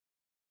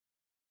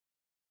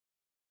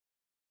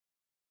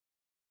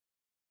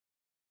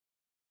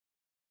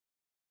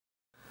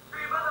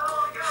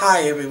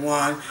Hi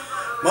everyone.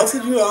 Most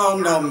of you all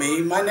know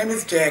me. My name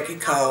is Jackie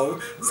Cole.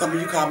 Some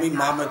of you call me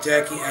Mama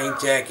Jackie, Aunt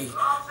Jackie.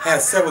 I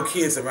have several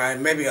kids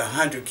around, maybe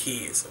 100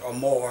 kids or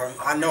more.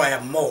 I know I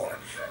have more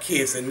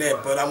kids than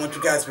that, but I want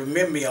you guys to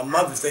remember me on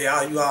Mother's Day.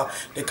 All you all,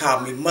 they call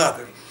me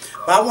Mother.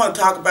 But I want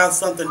to talk about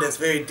something that's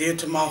very dear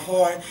to my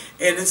heart,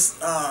 and it's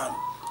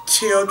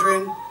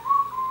children,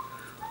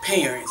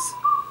 parents.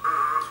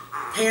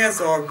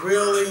 Parents are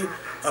really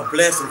a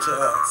blessing to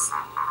us.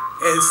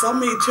 And so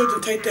many children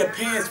take their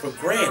parents for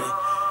granted.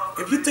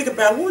 If you think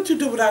about what would you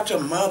do without your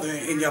mother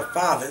and your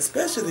father,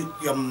 especially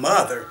your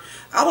mother.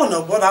 I don't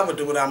know what I would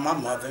do without my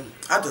mother.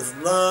 I just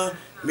love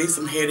me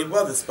some Hetty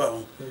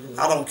Witherspoon.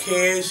 I don't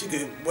care. She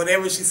can,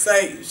 whatever she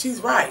say,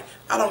 she's right.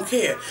 I don't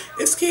care.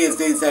 It's kids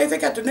these days, they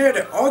got the nerve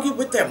to argue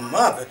with their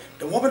mother.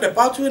 The woman that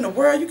brought you in the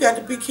world, you got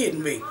to be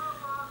kidding me.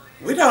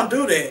 We don't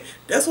do that.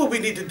 That's what we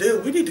need to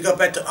do. We need to go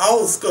back to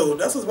old school.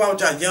 That's what's wrong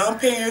with y'all young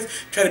parents,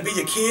 trying to be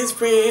your kids'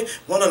 friend,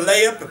 want to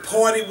lay up and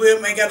party with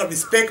them, ain't got no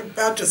respect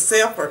about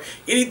yourself or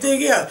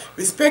anything else.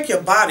 Respect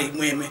your body,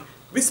 women.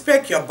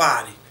 Respect your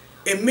body.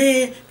 And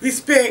men,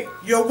 respect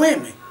your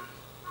women.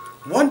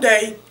 One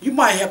day, you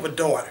might have a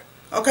daughter.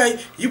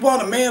 Okay? You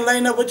want a man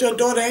laying up with your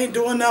daughter, ain't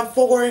doing nothing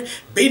for her,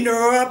 beating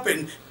her up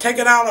and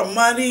taking all her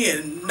money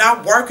and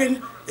not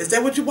working. Is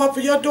that what you want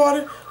for your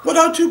daughter? Well,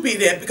 don't you be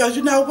that, because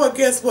you know what,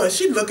 guess what?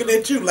 She looking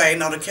at you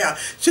laying on the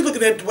couch. She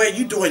looking at the way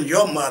you doing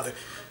your mother.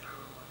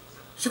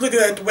 She looking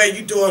at the way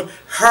you doing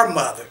her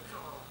mother.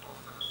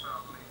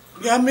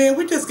 You know what I mean?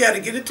 We just got to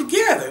get it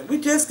together. We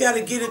just got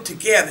to get it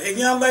together. And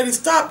young ladies,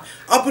 stop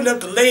opening up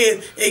the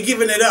legs and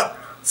giving it up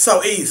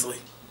so easily.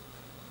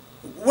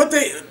 What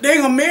they ain't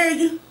going to marry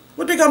you?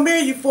 What they going to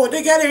marry you for?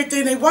 They got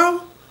everything they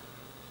want.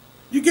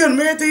 You give them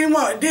everything you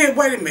want. Then,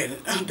 wait a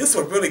minute. This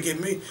will really get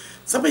me.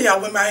 Some of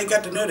y'all women ain't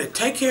got to know to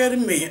take care of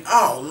the men.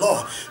 Oh,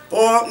 Lord.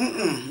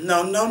 Boy,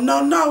 no, no,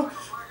 no, no.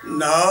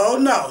 No,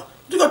 no. What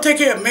you going to take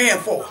care of a man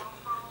for?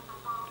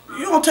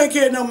 You don't take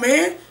care of no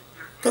man.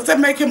 Because that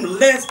make him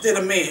less than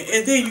a man.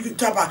 And then you can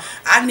talk about,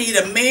 I need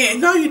a man.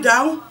 No, you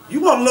don't.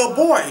 You want a little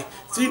boy.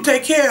 So you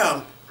take care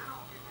of him.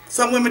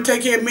 Some women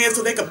take care of men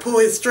so they can pull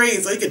his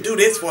strings. So he can do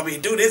this for me,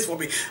 do this for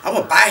me. I'm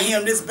going to buy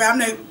him this, buy him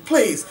that.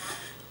 Please.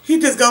 He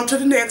just go to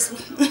the next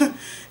one.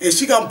 And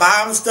she going to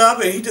buy him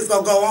stuff, and he just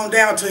going to go on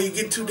down until he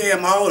get too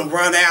damn old and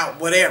run out,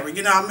 whatever.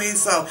 You know what I mean?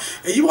 So,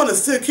 if you want to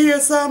sit here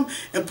or something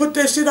and put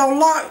that shit on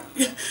lock,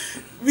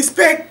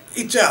 respect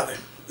each other.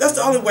 That's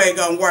the only way it's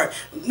going to work.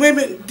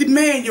 Women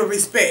demand your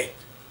respect.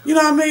 You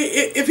know what I mean?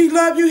 If he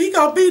love you, he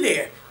going to be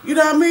there. You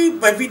know what I mean?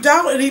 But if he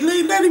don't and he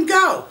leave, let him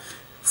go.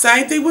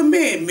 Same thing with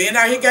men. Men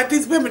out here got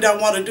these women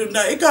don't want to do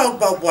nothing. It goes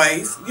both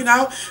ways, you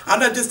know. I'm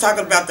not just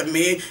talking about the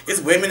men.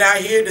 It's women out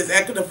here that's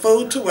acting a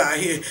fool too out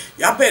here.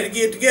 Y'all better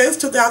get together. It's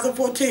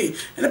 2014.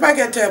 And nobody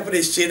got time for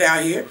this shit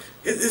out here.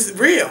 It's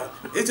real.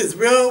 It's as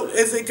real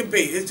as it can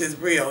be. It's just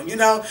real, you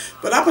know.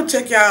 But I'm going to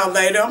check y'all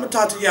later. I'm going to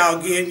talk to y'all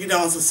again, you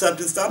know, on some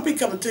subject stuff. I'll be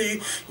coming to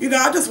you. You know,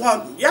 I just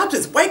want, y'all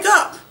just wake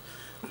up.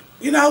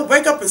 You know,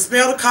 wake up and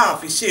smell the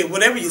coffee. Shit,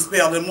 whatever you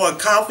smell. And more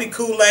coffee,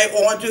 Kool-Aid,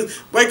 orange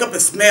juice. Wake up and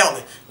smell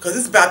it. Because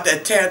it's about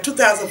that time.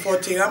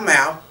 2014, I'm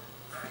out.